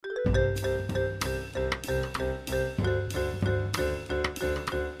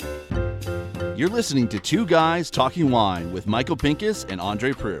You're listening to Two Guys Talking Wine with Michael Pincus and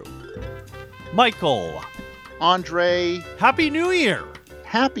Andre Proulx. Michael. Andre. Happy New Year.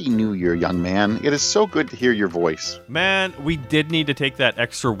 Happy New Year, young man. It is so good to hear your voice. Man, we did need to take that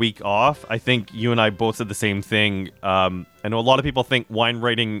extra week off. I think you and I both said the same thing. I know a lot of people think wine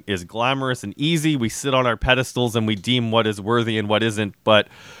writing is glamorous and easy. We sit on our pedestals and we deem what is worthy and what isn't. But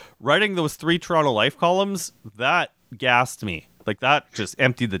writing those 3 Toronto Life columns, that gassed me. Like, that just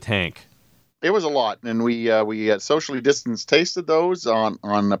emptied the tank. It was a lot, and we socially distanced tasted those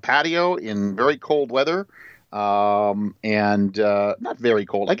on the patio in very cold weather, and not very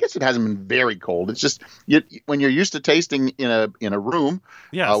cold. I guess it hasn't been very cold. It's just when you're used to tasting in a room,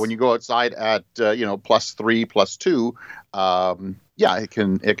 yes. When you go outside at +3, +2. Yeah, it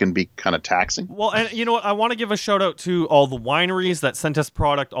can be kind of taxing. Well, and you know what? I want to give a shout out to all the wineries that sent us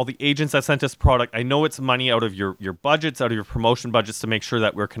product, all the agents that sent us product. I know it's money out of your budgets, out of your promotion budgets to make sure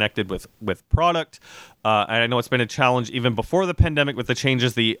that we're connected with product. And I know it's been a challenge even before the pandemic with the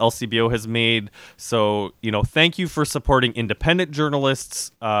changes the LCBO has made. So, thank you for supporting independent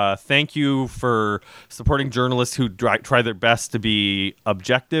journalists. Thank you for supporting journalists who try their best to be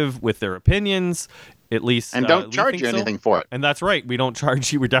objective with their opinions. At least, and don't charge you anything for it. And that's right. We don't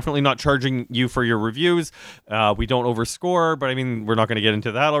charge you. We're definitely not charging you for your reviews. We don't overscore, but I mean, we're not going to get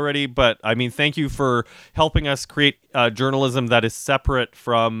into that already. But I mean, thank you for helping us create journalism that is separate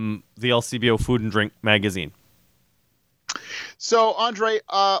from the LCBO Food and Drink magazine. So, Andre,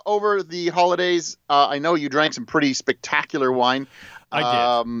 over the holidays, I know you drank some pretty spectacular wine.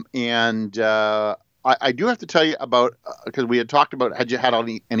 I did. And I do have to tell you about, because we had talked about, had you had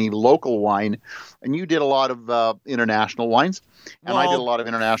any local wine, and you did a lot of international wines, and I did a lot of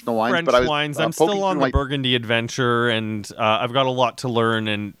international wines. French but I was, wines. I'm still on the Burgundy adventure, and I've got a lot to learn,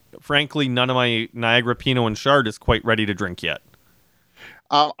 and frankly, none of my Niagara Pinot and Chard is quite ready to drink yet.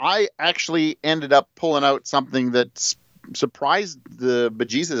 I actually ended up pulling out something that surprised the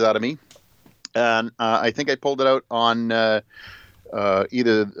bejesus out of me, and I think I pulled it out on I think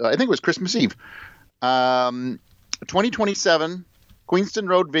it was Christmas Eve. 2027 Queenston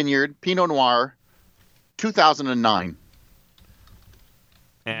Road Vineyard Pinot Noir 2009.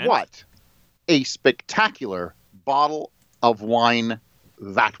 And? What a spectacular bottle of wine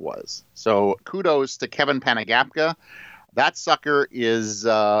that was. So kudos to Kevin Panagapka. That sucker is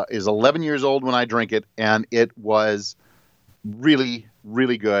 11 years old when I drink it, and it was really,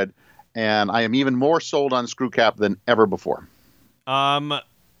 really good. And I am even more sold on Screw Cap than ever before.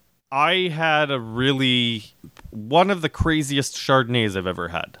 I had one of the craziest Chardonnays I've ever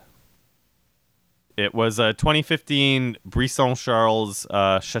had. It was a 2015 Brisson Charles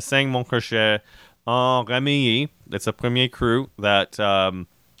Chassagne Montrachet en Ramilly. It's a Premier Cru that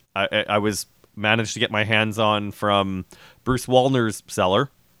I was managed to get my hands on from Bruce Wallner's cellar.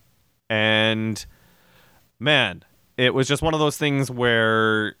 And man, it was just one of those things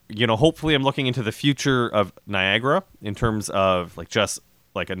where, hopefully I'm looking into the future of Niagara in terms of just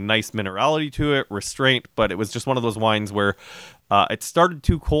a nice minerality to it, restraint, but it was just one of those wines where it started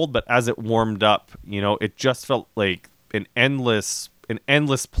too cold, but as it warmed up, it just felt like an endless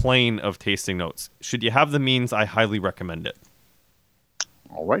plane of tasting notes. Should you have the means, I highly recommend it.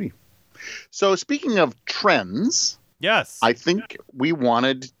 Alrighty. So speaking of trends, yes, I think we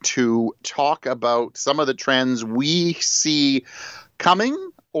wanted to talk about some of the trends we see coming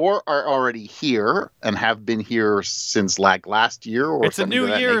or are already here and have been here since last year. Or it's a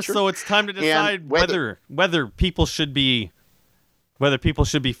new year, so it's time to decide whether people should be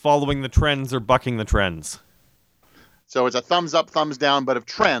following the trends or bucking the trends. So it's a thumbs up, thumbs down, but of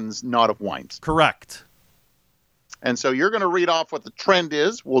trends, not of wines. Correct. And so you're going to read off what the trend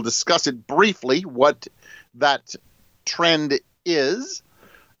is. We'll discuss it briefly, what that trend is,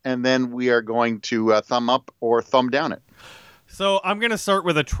 and then we are going to thumb up or thumb down it. So I'm going to start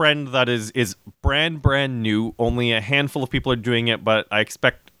with a trend that is brand new. Only a handful of people are doing it, but I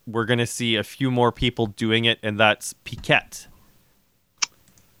expect we're going to see a few more people doing it, and that's Piquette.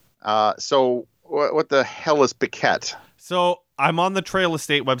 So what the hell is Piquette? So I'm on the Trail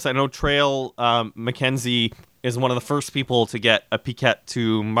Estate website. I know Trail Mackenzie is one of the first people to get a Piquette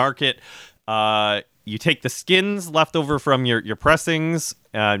to market. You take the skins left over from your pressings,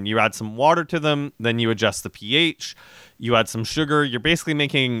 and you add some water to them, then you adjust the pH. You add some sugar. You're basically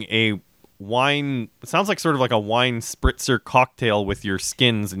making a wine. It sounds like sort of like a wine spritzer cocktail with your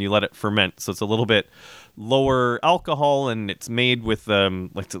skins, and you let it ferment. So it's a little bit lower alcohol, and it's made with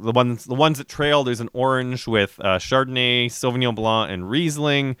like the ones at Trail. There's an orange with Chardonnay, Sauvignon Blanc, and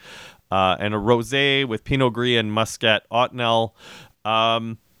Riesling, and a rosé with Pinot Gris and Muscat Otnel.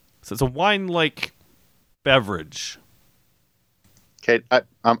 So it's a wine-like beverage. Okay,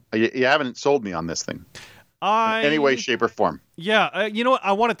 you haven't sold me on this thing. In any way, shape, or form. Yeah, you know what?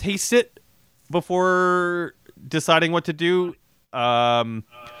 I want to taste it before deciding what to do.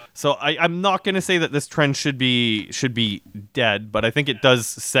 So I'm not going to say that this trend should be dead, but I think it does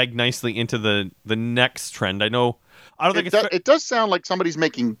seg nicely into the next trend. I don't think it does sound like somebody's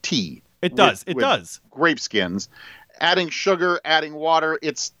making tea. It does. It does. Grape skins, adding sugar, adding water.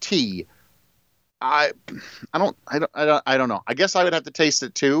 It's tea. I don't know. I guess I would have to taste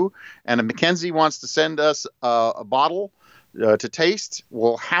it too. And if Mackenzie wants to send us a bottle to taste,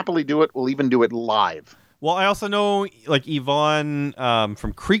 we'll happily do it. We'll even do it live. Well, I also know like Yvonne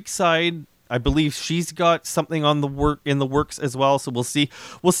from Creekside. I believe she's got something in the works as well. So we'll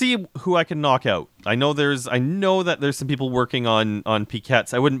see who I can knock out. I know that there's some people working on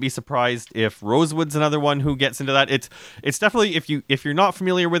piquettes. I wouldn't be surprised if Rosewood's another one who gets into that. It's definitely, if you're not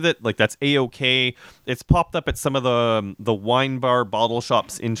familiar with it, like that's A-OK. It's popped up at some of the wine bar bottle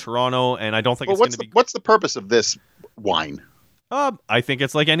shops in Toronto, and I don't think it's going to be. What's the purpose of this wine? I think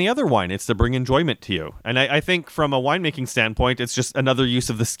it's like any other wine. It's to bring enjoyment to you. And I think from a winemaking standpoint, it's just another use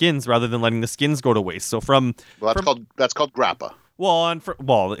of the skins rather than letting the skins go to waste. So that's called grappa.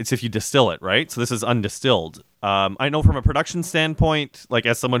 Well, it's if you distill it, right? So this is undistilled. I know from a production standpoint, like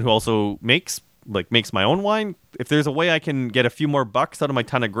as someone who also makes my own wine, if there's a way I can get a few more bucks out of my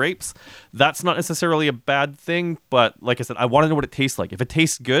ton of grapes, that's not necessarily a bad thing. But like I said, I want to know what it tastes like. If it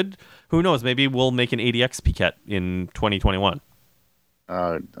tastes good, who knows? Maybe we'll make an 80X Piquette in 2021.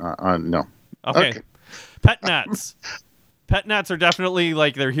 No. Okay. Pet nats. Pet nats are definitely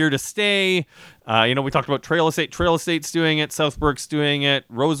like they're here to stay. We talked about Trail Estate. Trail Estate's doing it. Southbrook's doing it.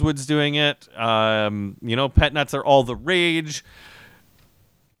 Rosewood's doing it. Pet nats are all the rage.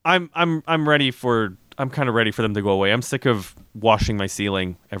 I'm kind of ready for them to go away. I'm sick of washing my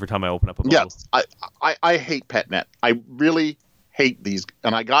ceiling every time I open up a bottle. Yes, I hate pet net. I really hate these,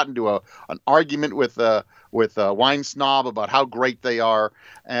 and I got into an argument with a wine snob about how great they are.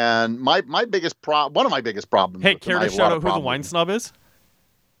 And one of my biggest problems. Hey, care to shout out who the wine snob is?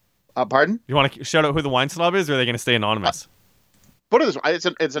 Pardon? You want to shout out who the wine snob is, or are they going to stay anonymous? Put it this way,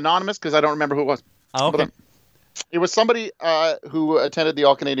 it's anonymous because I don't remember who it was. Oh, okay. It was somebody who attended the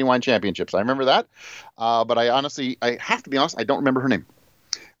All Canadian Wine Championships. I remember that, but I have to be honest, I don't remember her name.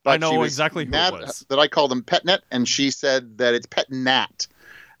 But I know exactly who it was. That I called them Pet Net, and she said that it's Pet Nat.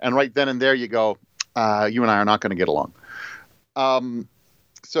 And right then and there you go, you and I are not going to get along.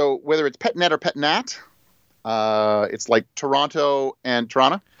 So whether it's Pet Net or Pet Nat, it's like Toronto and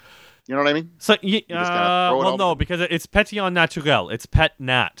Toronto. You know what I mean? So, no, because it's Pétillant Naturel. It's Pet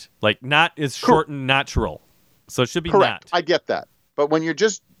Nat. Like, Nat is shortened natural. So it should be correct. Nat. I get that. But when you're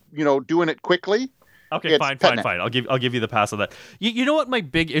just, doing it quickly. Okay, fine. I'll give you the pass on that. You know what my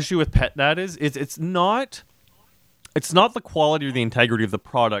big issue with Pet Nat is? It's not the quality or the integrity of the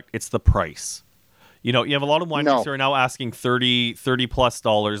product. It's the price. You have a lot of wineries who are now asking $30 plus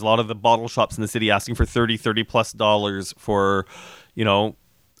dollars. A lot of the bottle shops in the city asking for $30 plus dollars for,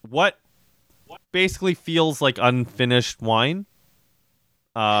 what basically feels like unfinished wine.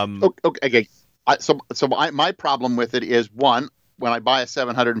 Okay. So my problem with it is, one, when I buy a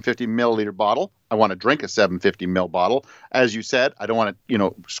 750 milliliter bottle, I want to drink a 750 ml bottle. As you said, I don't want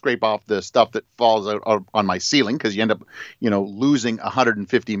to, scrape off the stuff that falls out on my ceiling, because you end up, losing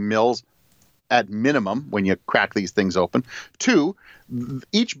 150 mils at minimum when you crack these things open. Two,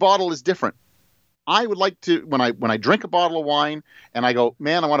 each bottle is different. I would like to, when I drink a bottle of wine and I go,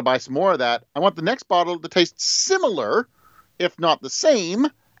 man, I want to buy some more of that, I want the next bottle to taste similar, if not the same,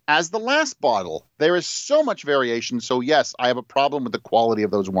 as the last bottle. There is so much variation. So yes, I have a problem with the quality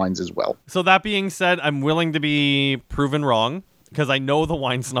of those wines as well. So that being said, I'm willing to be proven wrong, because I know the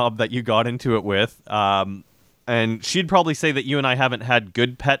wine snob that you got into it with. And she'd probably say that you and I haven't had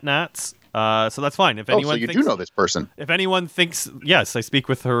good Pet Nats. So that's fine. If anyone so you do know this person. If anyone thinks, yes, I speak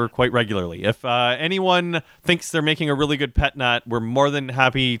with her quite regularly. If anyone thinks they're making a really good Pet Nat, we're more than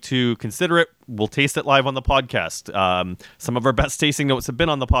happy to consider it. We'll taste it live on the podcast. Some of our best tasting notes have been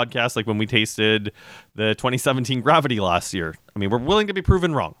on the podcast, like when we tasted the 2017 Gravity last year. I mean, we're willing to be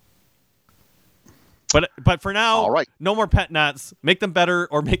proven wrong. But for now, all right, no more Pet Nats. Make them better,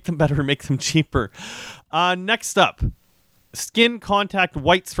 or make them cheaper. Next up, skin contact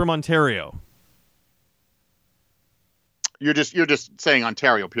whites from Ontario. You're just saying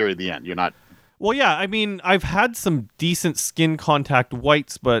Ontario, period, the end. You're not. Well, yeah. I mean, I've had some decent skin contact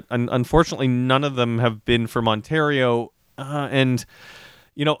whites, but unfortunately, none of them have been from Ontario. And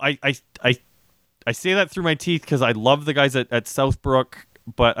I say that through my teeth, because I love the guys at Southbrook.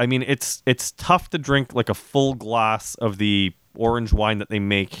 But I mean, it's tough to drink like a full glass of the orange wine that they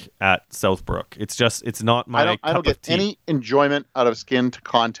make at Southbrook. It's not my I don't cup of get tea. any enjoyment out of skin to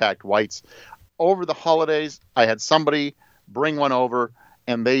contact whites. Over the holidays, I had somebody bring one over,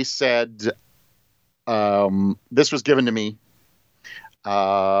 and they said, "This was given to me.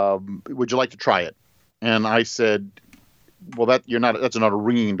 Would you like to try it?" And I said, "Well, that's not a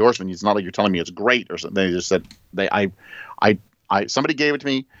ringing endorsement. It's not like you're telling me it's great or something." They just said somebody gave it to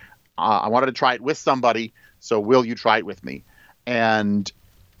me. I wanted to try it with somebody, so will you try it with me? And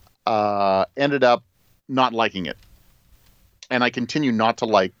ended up not liking it, and I continue not to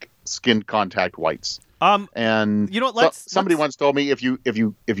like skin contact whites. And you know what? Somebody once told me if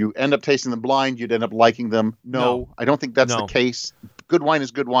you end up tasting them blind, you'd end up liking them. No. I don't think that's the case. Good wine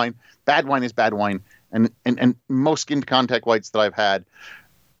is good wine. Bad wine is bad wine. And most skin contact whites that I've had,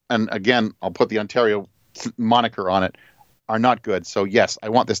 and again, I'll put the Ontario moniker on it, are not good. So yes, I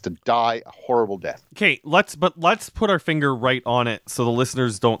want this to die a horrible death. Okay, let's put our finger right on it so the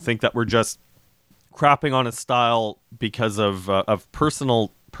listeners don't think that we're just crapping on a style because of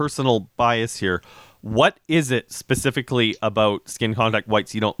personal bias here. What is it specifically about skin contact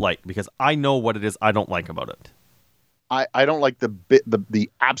whites you don't like? Because I know what it is I don't like about it. I don't like the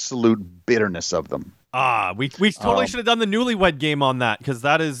absolute bitterness of them. We totally should have done the newlywed game on that, because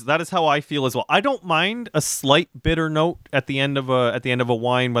that is how I feel as well. I don't mind a slight bitter note at the end of a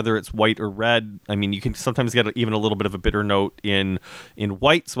wine, whether it's white or red. I mean, you can sometimes get even a little bit of a bitter note in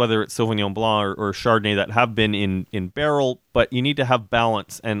whites, whether it's Sauvignon Blanc or Chardonnay that have been in barrel. But you need to have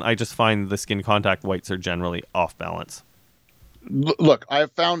balance, and I just find the skin contact whites are generally off balance. Look, I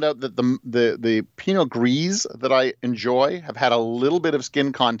have found out that the Pinot Gris that I enjoy have had a little bit of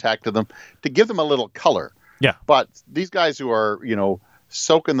skin contact to them to give them a little color. Yeah. But these guys who are,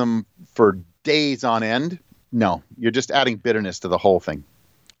 soaking them for days on end, no, you're just adding bitterness to the whole thing.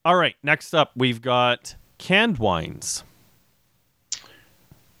 All right, next up, we've got canned wines.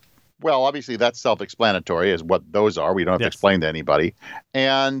 Well, obviously that's self-explanatory as what those are. We don't have to explain to anybody.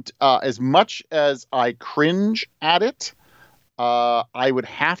 And as much as I cringe at it, I would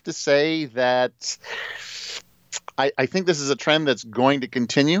have to say that I think this is a trend that's going to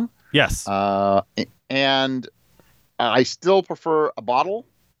continue. Yes. And I still prefer a bottle,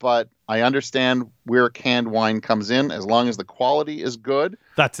 but I understand where canned wine comes in as long as the quality is good.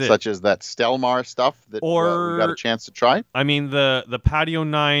 That's it. Such as that Stelmar stuff that we got a chance to try. I mean, the Patio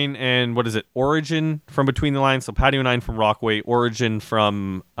 9 and what is it? Origin from Between the Lines. So Patio 9 from Rockaway, Origin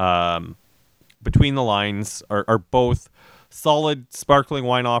from Between the Lines are both solid sparkling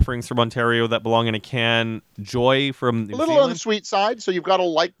wine offerings from Ontario that belong in a can. Joy from New a little Zealand. On the sweet side, so you've got to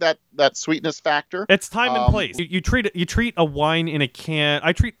like that sweetness factor. It's time and place. You treat a wine in a can.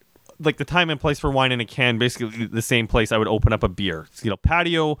 I treat like the time and place for wine in a can basically the same place I would open up a beer.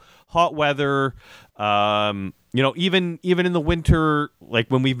 Patio, hot weather. Even in the winter, like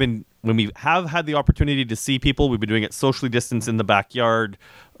when we have had the opportunity to see people, we've been doing it socially distanced in the backyard,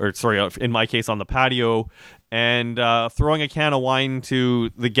 or sorry, in my case on the patio, and throwing a can of wine to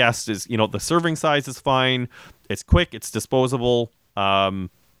the guest is, the serving size is fine. It's quick. It's disposable. It's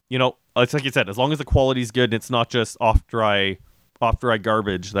like you said, as long as the quality is good and it's not just off dry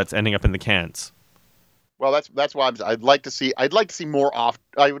garbage that's ending up in the cans. Well, that's why I'd like to see more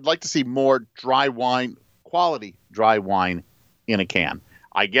I would like to see more dry wine, quality dry wine in a can.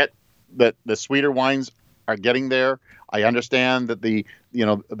 I get that the sweeter wines are getting there. I understand that the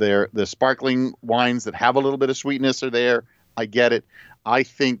sparkling wines that have a little bit of sweetness are there. I get it. I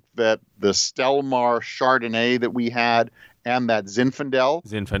think that the Stelmar Chardonnay that we had and that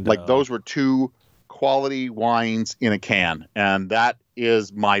Zinfandel, like those were two quality wines in a can, and that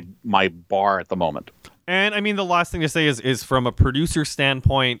is my bar at the moment. And I mean, the last thing to say is from a producer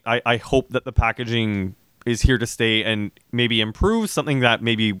standpoint, I hope that the packaging is here to stay and maybe improve something that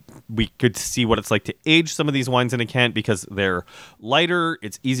maybe we could see what it's like to age some of these wines in a can, because they're lighter,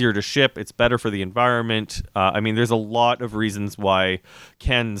 it's easier to ship, it's better for the environment. There's a lot of reasons why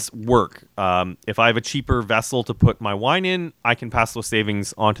cans work. If I have a cheaper vessel to put my wine in, I can pass those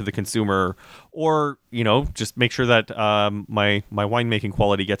savings on to the consumer, or, just make sure that my winemaking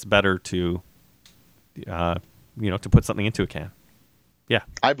quality gets better to put something into a can. Yeah,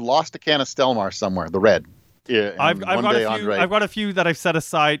 I've lost a can of Stelmar somewhere, the red. Yeah, I've got a few that I've set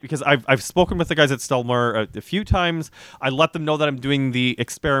aside because I've spoken with the guys at Stelmar a few times. I let them know that I'm doing the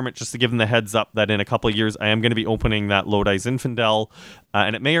experiment just to give them the heads up that in a couple of years I am going to be opening that Lodi Zinfandel,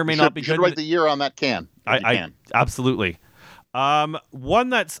 and it may or may not be good. You should write the year on that can. I absolutely. One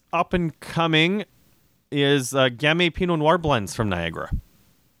that's up and coming is Gamay Pinot Noir blends from Niagara.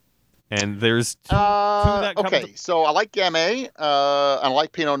 And there's two that come. Okay, so I like Gamay, and I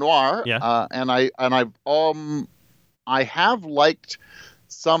like Pinot Noir. Yeah. And I've I have liked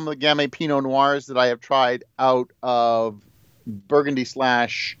some of the Gamay Pinot Noirs that I have tried out of Burgundy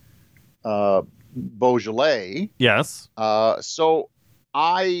slash Beaujolais. Yes. So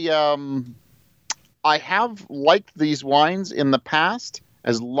I have liked these wines in the past,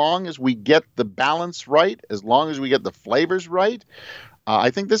 as long as we get the balance right, as long as we get the flavors right.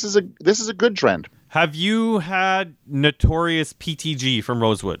 I think this is a good trend. Have you had Notorious PTG from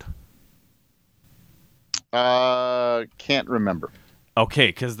Rosewood? Can't remember. Okay,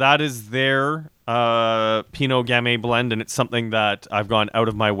 because that is their Pinot Gamay blend, and it's something that I've gone out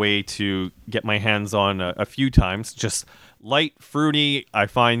of my way to get my hands on a few times. Just light, fruity. I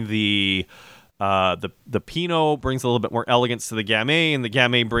find the Pinot brings a little bit more elegance to the Gamay, and the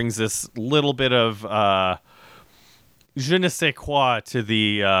Gamay brings this little bit of je ne sais quoi to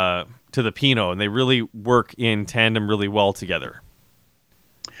the Pinot, and they really work in tandem really well together.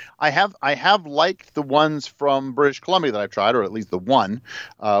 I have liked the ones from British Columbia that I've tried, or at least the one,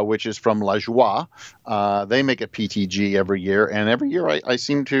 which is from La Joie. They make a PTG every year, and every year I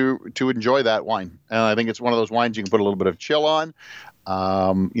seem to enjoy that wine. And I think it's one of those wines you can put a little bit of chill on.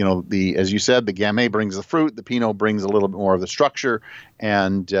 As you said, the Gamay brings the fruit, the Pinot brings a little bit more of the structure,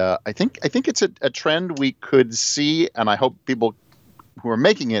 and I think it's a trend we could see, and I hope people who are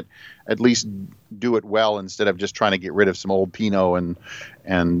making it at least do it well instead of just trying to get rid of some old Pinot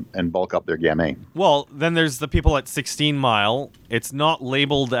and bulk up their Gamay. Well, then there's the people at 16 Mile. It's not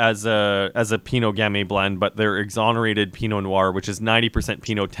labeled as a Pinot Gamay blend, but they're exonerated Pinot Noir, which is 90%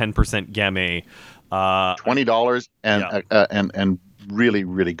 Pinot, 10% Gamay. $20 and really,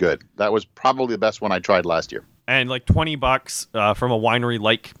 really good. That was probably the best one I tried last year. And like $20 from a winery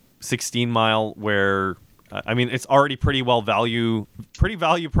like 16 Mile, where it's already pretty value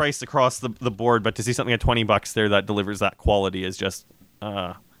priced across the board, but to see something at $20 there that delivers that quality is just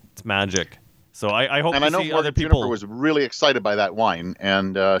it's magic. So I hope. And I know other people was really excited by that wine,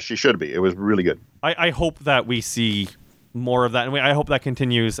 and she should be. It was really good. I hope that we see more of that, and I hope that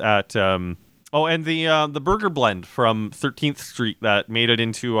continues at. And the burger blend from 13th Street that made it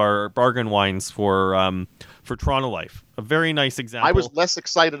into our bargain wines for Toronto Life. A very nice example. I was less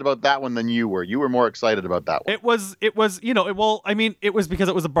excited about that one than you were. You were more excited about that one. It was it was because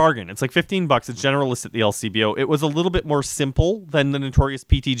it was a bargain. It's like $15. It's generalist at the LCBO. It was a little bit more simple than the Notorious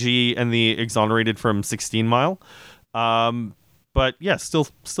PTG and the exonerated from 16 Mile. But yeah, still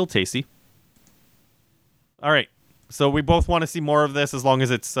tasty. All right. So we both want to see more of this as long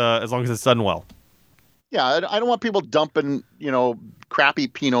as it's done well. Yeah, I don't want people dumping, crappy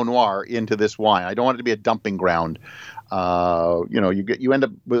Pinot Noir into this wine. I don't want it to be a dumping ground. You end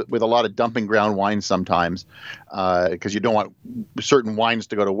up with a lot of dumping ground wines sometimes because you don't want certain wines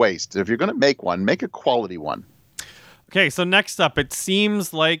to go to waste. If you're going to make one, make a quality one. Okay, so next up, it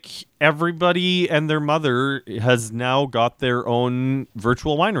seems like everybody and their mother has now got their own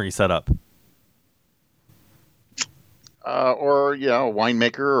virtual winery set up. Or a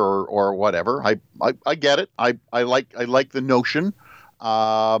winemaker or whatever. I get it. I like the notion.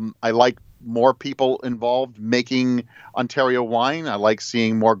 I like more people involved making Ontario wine. I like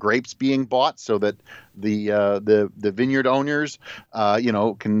seeing more grapes being bought so that the vineyard owners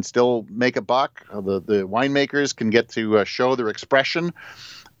can still make a buck. The winemakers can get to show their expression.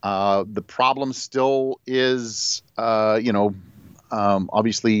 The problem still is obviously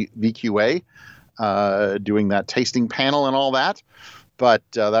VQA. Doing that tasting panel and all that, but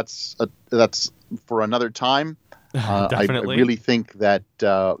that's for another time. I really think that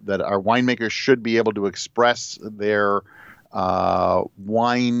our winemakers should be able to express their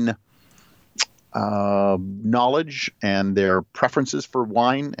wine knowledge and their preferences for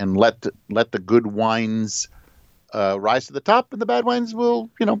wine, and let the good wines rise to the top, and the bad wines will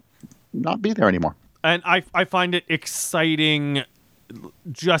not be there anymore. And I find it exciting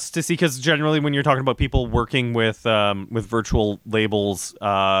just to see, because generally when you're talking about people working with virtual labels,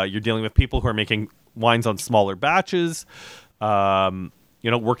 you're dealing with people who are making wines on smaller batches,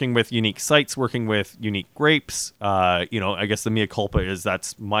 working with unique sites, working with unique grapes. I guess the mea culpa is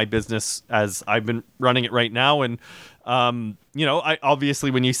that's my business as I've been running it right now. And, I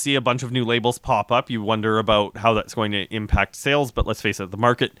obviously when you see a bunch of new labels pop up, you wonder about how that's going to impact sales. But let's face it, the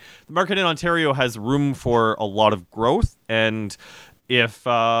market in Ontario has room for a lot of growth. And if a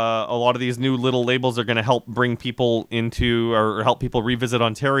lot of these new little labels are going to help bring people into or help people revisit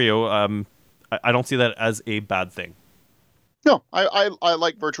Ontario, I don't see that as a bad thing. No, I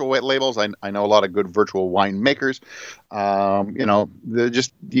like virtual labels. I know a lot of good virtual wine makers.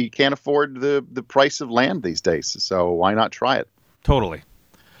 You can't afford the price of land these days, so why not try it? Totally.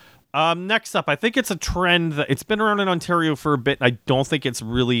 Next up, I think it's a trend that it's been around in Ontario for a bit. I don't think it's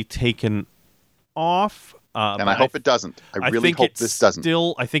really taken off. And I hope it doesn't. I really think hope this doesn't.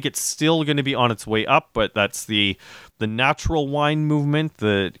 I think it's still going to be on its way up, but that's the natural wine movement,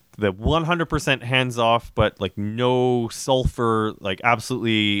 the 100% hands off, but like no sulfur, like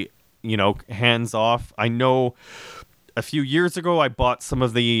absolutely, hands off. I know a few years ago I bought some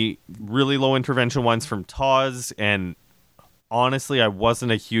of the really low intervention wines from Taz, and honestly, I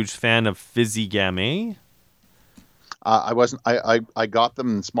wasn't a huge fan of Fizzy Gamay. I wasn't. I got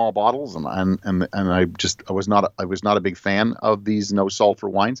them in small bottles, and I was not a big fan of these no sulfur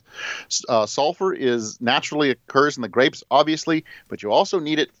wines. Sulfur naturally occurs in the grapes, obviously, but you also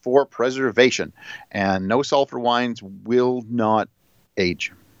need it for preservation, and no sulfur wines will not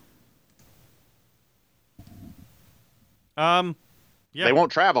age. Yeah. They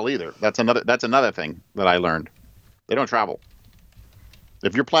won't travel either. That's another thing that I learned. They don't travel.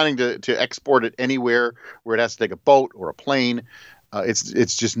 If you're planning to export it anywhere where it has to take a boat or a plane,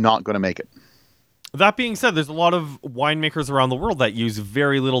 it's just not going to make it. That being said, there's a lot of winemakers around the world that use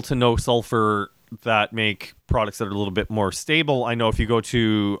very little to no sulfur that make products that are a little bit more stable. I know if you go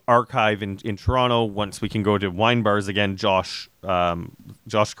to Archive in Toronto, once we can go to wine bars again, Josh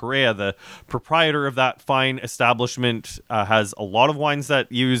Correa, the proprietor of that fine establishment, has a lot of wines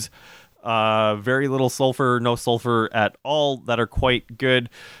that use very little sulfur, no sulfur at all, that are quite good.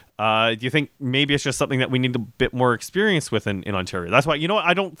 Do you think maybe it's just something that we need a bit more experience with in Ontario? That's why,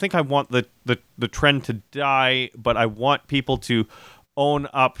 I don't think I want the trend to die, but I want people to own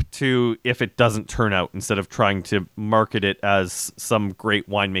up to if it doesn't turn out, instead of trying to market it as some great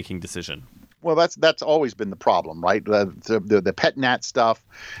winemaking decision. Well, that's always been the problem, right? The pet nat stuff,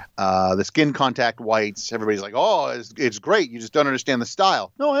 the skin contact whites. Everybody's like, "Oh, it's great. You just don't understand the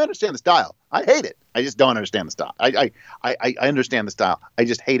style." No, I understand the style. I hate it. I just don't understand the style. I understand the style. I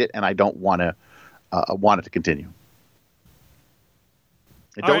just hate it, and I don't want it to continue.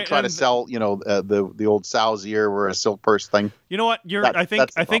 I don't try to sell, the old sow's ear or a silk purse thing. You know what? I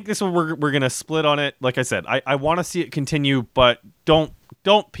think this one we're gonna split on it. Like I said, I want to see it continue, but don't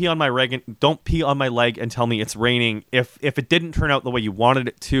pee on my leg and tell me it's raining. If it didn't turn out the way you wanted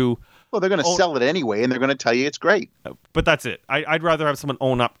it to, well, they're going to sell it anyway, and they're going to tell you it's great. But that's it. I'd rather have someone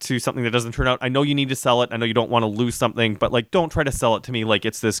own up to something that doesn't turn out. I know you need to sell it. I know you don't want to lose something, but like, don't try to sell it to me like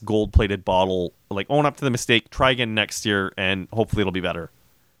it's this gold-plated bottle. Like, own up to the mistake. Try again next year, and hopefully it'll be better.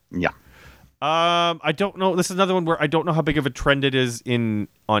 Yeah. I don't know. This is another one where I don't know how big of a trend it is in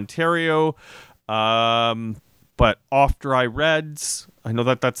Ontario. But off-dry reds, I know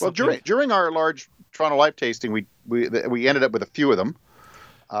that's... Well, during our large Toronto Life tasting, we ended up with a few of them.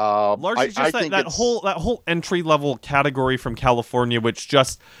 Largely just that whole entry-level category from California, which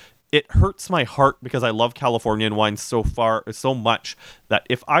just... It hurts my heart because I love Californian wine so much that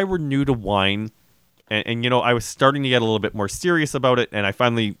if I were new to wine... And I was starting to get a little bit more serious about it, and I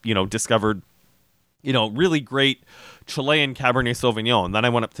finally, discovered, really great Chilean Cabernet Sauvignon. And then I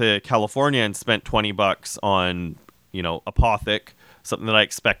went up to California and spent $20 on, Apothic, something that I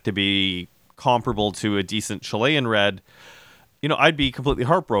expect to be comparable to a decent Chilean red. I'd be completely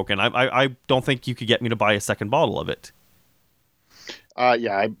heartbroken. I don't think you could get me to buy a second bottle of it.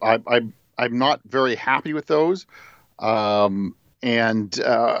 Yeah, I'm not very happy with those,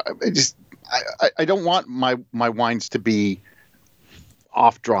 I don't want my wines to be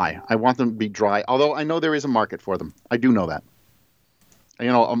off dry. I want them to be dry, although I know there is a market for them. I do know that.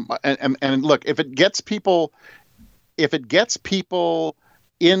 And look, if it gets people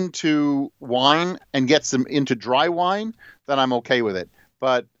into wine and gets them into dry wine, then I'm okay with it.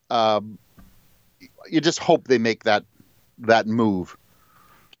 But you just hope they make that move.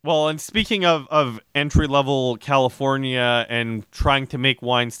 Well, and speaking of entry-level California and trying to make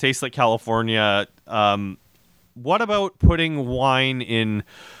wines taste like California, what about putting wine in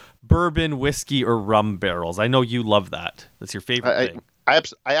bourbon, whiskey, or rum barrels? I know you love that. That's your favorite thing. I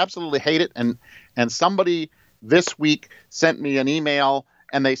absolutely hate it. And somebody this week sent me an email,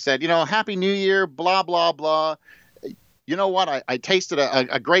 and they said, Happy New Year, blah, blah, blah. You know what? I tasted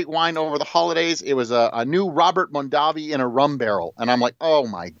a great wine over the holidays. It was a new Robert Mondavi in a rum barrel. And I'm like, oh,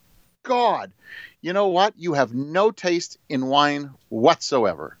 my God. You know what? You have no taste in wine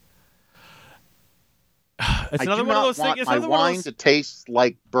whatsoever. It's another one of those things. I do not want my wine to taste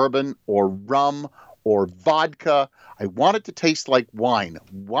like bourbon or rum or vodka. I want it to taste like wine.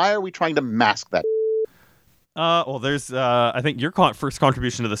 Why are we trying to mask that? Well, there's, I think, your first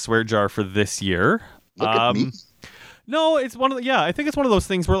contribution to the swear jar for this year. Look at me. No, it's I think it's one of those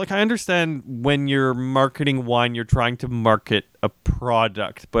things where, like, I understand when you're marketing wine, you're trying to market a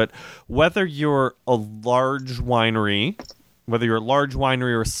product, but whether you're a large winery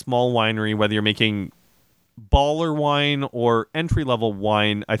or a small winery, whether you're making baller wine or entry level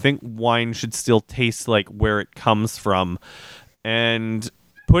wine, I think wine should still taste like where it comes from. And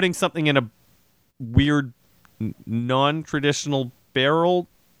putting something in a weird non-traditional barrel,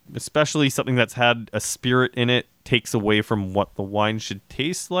 especially something that's had a spirit in it, takes away from what the wine should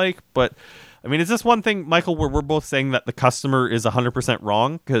taste like. But I mean, is this one thing, Michael, where we're both saying that the customer is 100%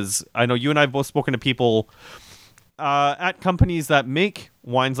 wrong? Because I know you and I have both spoken to people at companies that make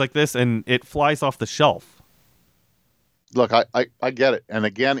wines like this, and it flies off the shelf. Look, I get it. And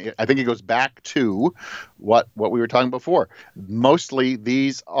again, I think it goes back to what we were talking before. Mostly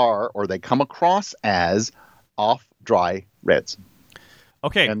these are, or they come across as, off-dry reds.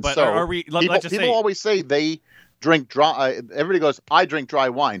 Okay, and but so are we... Let's just people say, always say they drink dry. Everybody goes, I drink dry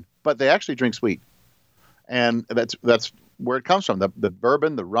wine, but they actually drink sweet. And that's where it comes from. The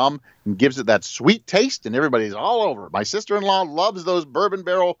bourbon, the rum, gives it that sweet taste, and everybody's all over it. My sister-in-law loves those bourbon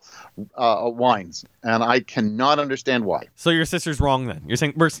barrel wines, and I cannot understand why. So your sister's wrong then?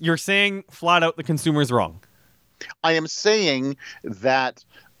 You're saying flat out the consumer's wrong? I am saying that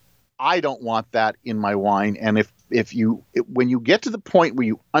I don't want that in my wine, and when you get to the point where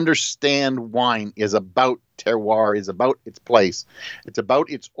you understand wine is about terroir, is about its place, it's about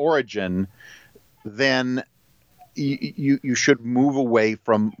its origin, then you should move away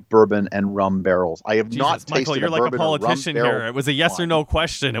from bourbon and rum barrels. I have not tasted Michael, you're a like a bourbon or rum politician barrel here. It was a yes or no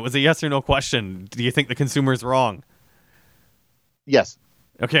question. It was a yes or no question. Do you think the consumer's wrong? Yes.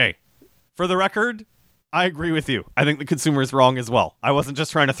 Okay. For the record, I agree with you. I think the consumer is wrong as well. I wasn't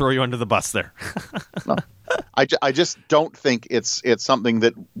just trying to throw you under the bus there. No. I just don't think it's something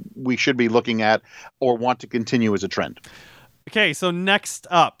that we should be looking at or want to continue as a trend. Okay, so next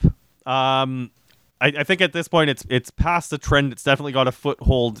up, I think at this point it's past the trend. It's definitely got a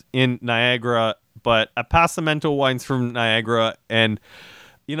foothold in Niagara, but Appassimento wines from Niagara, and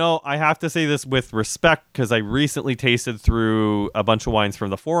you know, I have to say this with respect because I recently tasted through a bunch of wines from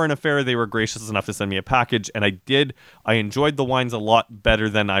the Foreign Affair. They were gracious enough to send me a package, and I enjoyed the wines a lot better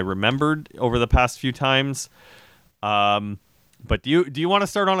than I remembered over the past few times. But do you want to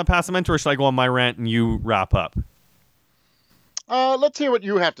start on Appassimento, or should I go on my rant and you wrap up? Let's hear what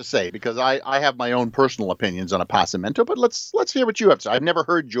you have to say, because I have my own personal opinions on Appassimento, but let's hear what you have to say. I've never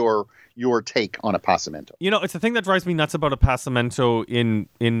heard your take on Appassimento. You know, it's the thing that drives me nuts about Appassimento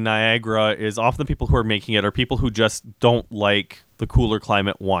in Niagara is often the people who are making it are people who just don't like the cooler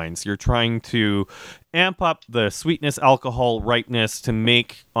climate wines. You're trying to amp up the sweetness, alcohol, ripeness to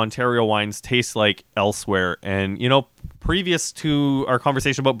make Ontario wines taste like elsewhere. And, you know, previous to our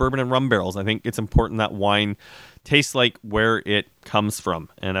conversation about bourbon and rum barrels, I think it's important that wine tastes like where it comes from.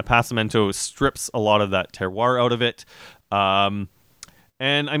 And Appassimento strips a lot of that terroir out of it.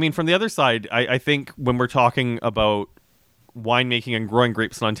 And I mean, from the other side, I think when we're talking about winemaking and growing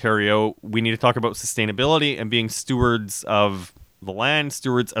grapes in Ontario, we need to talk about sustainability and being stewards of the land,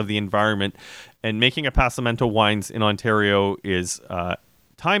 stewards of the environment. And making Appassimento wines in Ontario is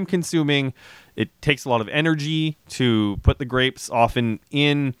time consuming. It takes a lot of energy to put the grapes often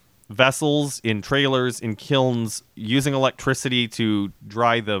in vessels, in trailers, in kilns, using electricity to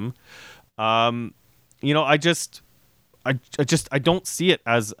dry them. You know, I don't see it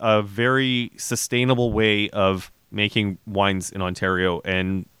as a very sustainable way of making wines in Ontario.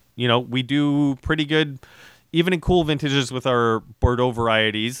 And, you know, we do pretty good, even in cool vintages with our Bordeaux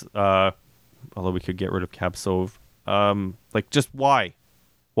varieties, although we could get rid of Cab Sauv. Like, just why?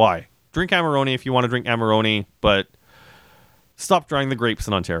 Why? Drink Amarone if you want to drink Amarone, but stop drying the grapes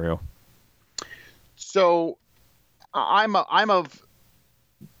in Ontario. So I'm of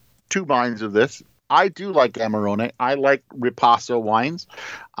two minds of this. I do like Amarone. I like Ripasso wines.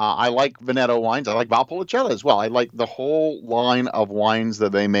 I like Veneto wines. I like Valpolicella as well. I like the whole line of wines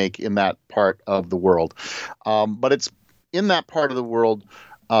that they make in that part of the world. But it's in that part of the world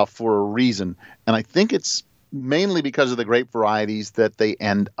for a reason. And I think it's mainly because of the grape varieties that they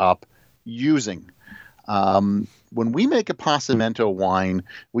end up using. When we make Appassimento wine,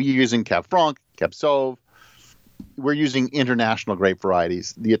 we're using Cab Franc, Cab Sauv. We're using international grape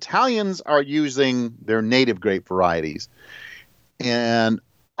varieties. The Italians are using their native grape varieties. And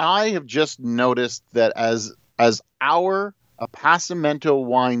I have just noticed that as our Appassimento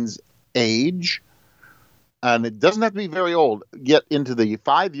wines age, and it doesn't have to be very old, get into the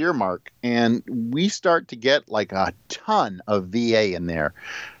 5-year mark, and we start to get like a ton of VA in there.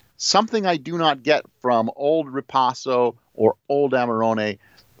 Something I do not get from old Ripasso or old Amarone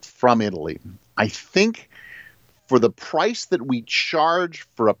from Italy. I think for the price that we charge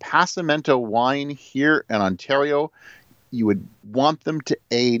for a Appassimento wine here in Ontario, you would want them to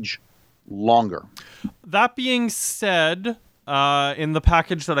age longer. That being said, in the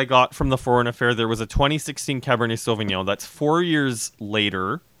package that I got from the Foreign Affair, there was a 2016 Cabernet Sauvignon. That's 4 years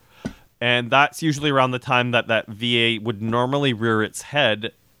later. And that's usually around the time that VA would normally rear its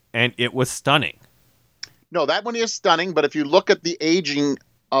head. And it was stunning. No, that one is stunning. But if you look at the aging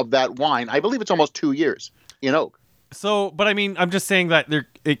of that wine, I believe it's almost 2 years in oak. So, but I mean, I'm just saying that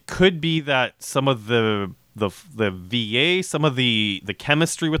it could be that some of the VA, some of the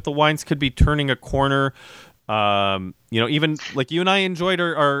chemistry with the wines could be turning a corner. Even like you and I enjoyed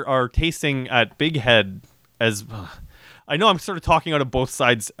our tasting at Big Head. As I know, I'm sort of talking out of both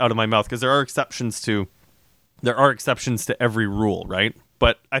sides out of my mouth because there are exceptions to every rule, right?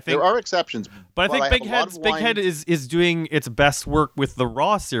 But I think there are exceptions. But I think Big Head is doing its best work with the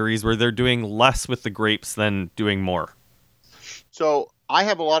raw series, where they're doing less with the grapes than doing more. So I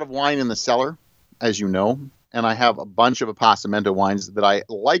have a lot of wine in the cellar, as you know, and I have a bunch of Appassimento wines that I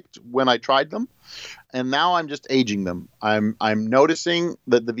liked when I tried them, and now I'm just aging them. I'm noticing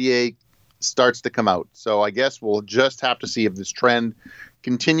that the VA starts to come out. So I guess we'll just have to see if this trend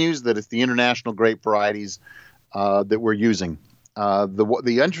continues, that it's the international grape varieties that we're using.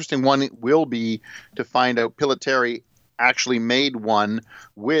 The interesting one will be to find out Pillitteri actually made one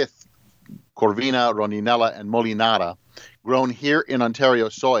with Corvina, Rondinella, and Molinara grown here in Ontario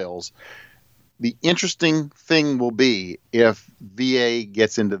soils. The interesting thing will be if VA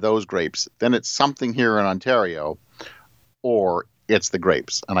gets into those grapes, then it's something here in Ontario, or it's the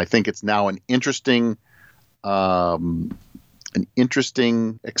grapes. And I think it's now an interesting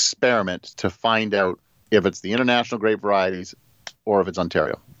experiment to find out if it's the international grape varieties or if it's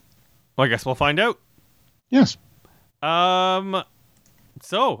Ontario. Well, I guess we'll find out. Yes. So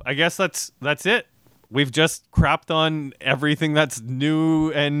I guess that's it. We've just crapped on everything that's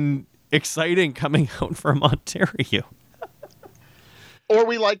new and exciting coming out from Ontario. Or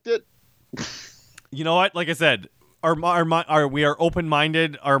we liked it. You know what? Like I said, we are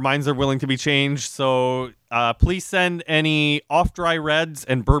open-minded. Our minds are willing to be changed. So please send any off-dry reds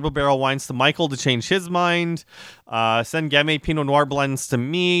and bourbon barrel wines to Michael to change his mind. Send Gamay Pinot Noir blends to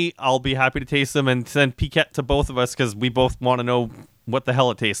me. I'll be happy to taste them. And send Piquette to both of us because we both want to know what the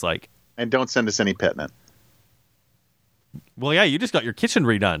hell it tastes like. And don't send us any Petnat. Well, yeah, you just got your kitchen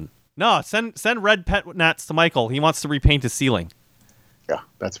redone. No, send red Petnats to Michael. He wants to repaint his ceiling. Yeah,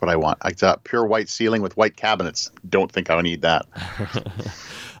 that's what I want. I got pure white ceiling with white cabinets. Don't think I need that.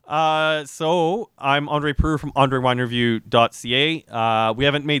 So I'm Andre Peru from AndreWineReview.ca. We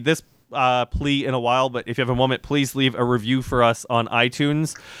haven't made this plea in a while, but if you have a moment, please leave a review for us on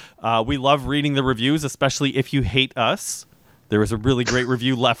iTunes. We love reading the reviews, especially if you hate us. There was a really great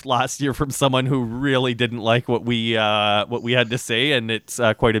review left last year from someone who really didn't like what we had to say, and it's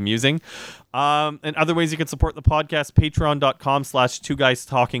quite amusing. And other ways you can support the podcast,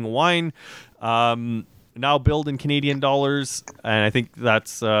 patreon.com/2guystalkingwine. Now billed in Canadian dollars, and I think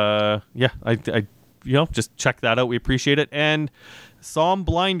that's just check that out. We appreciate it. And Somm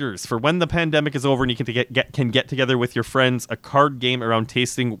Blinders, for when the pandemic is over and you can get together with your friends, a card game around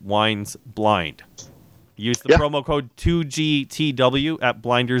tasting wines blind. Use the promo code 2GTW at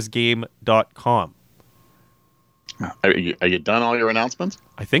blindersgame.com. Are you done all your announcements?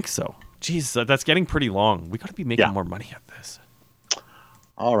 I think so. Jeez, that's getting pretty long. We got to be making more money at this.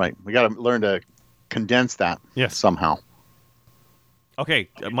 All right. We got to learn to condense that somehow. Okay,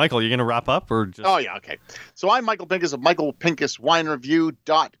 Michael, you going to wrap up? Or just... Oh, yeah, okay. So I'm Michael Pincus of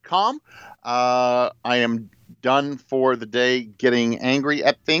michaelpincuswinereview.com. I am done for the day getting angry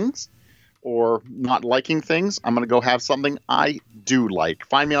at things or not liking things. I'm going to go have something I do like.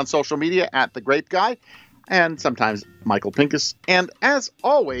 Find me on social media at The Grape Guy and sometimes Michael Pincus. And as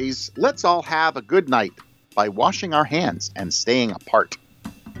always, let's all have a good night by washing our hands and staying apart.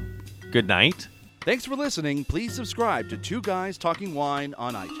 Good night. Thanks for listening. Please subscribe to Two Guys Talking Wine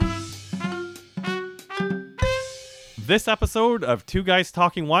on iTunes. This episode of Two Guys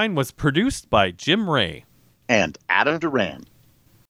Talking Wine was produced by Jim Ray and Adam Duran.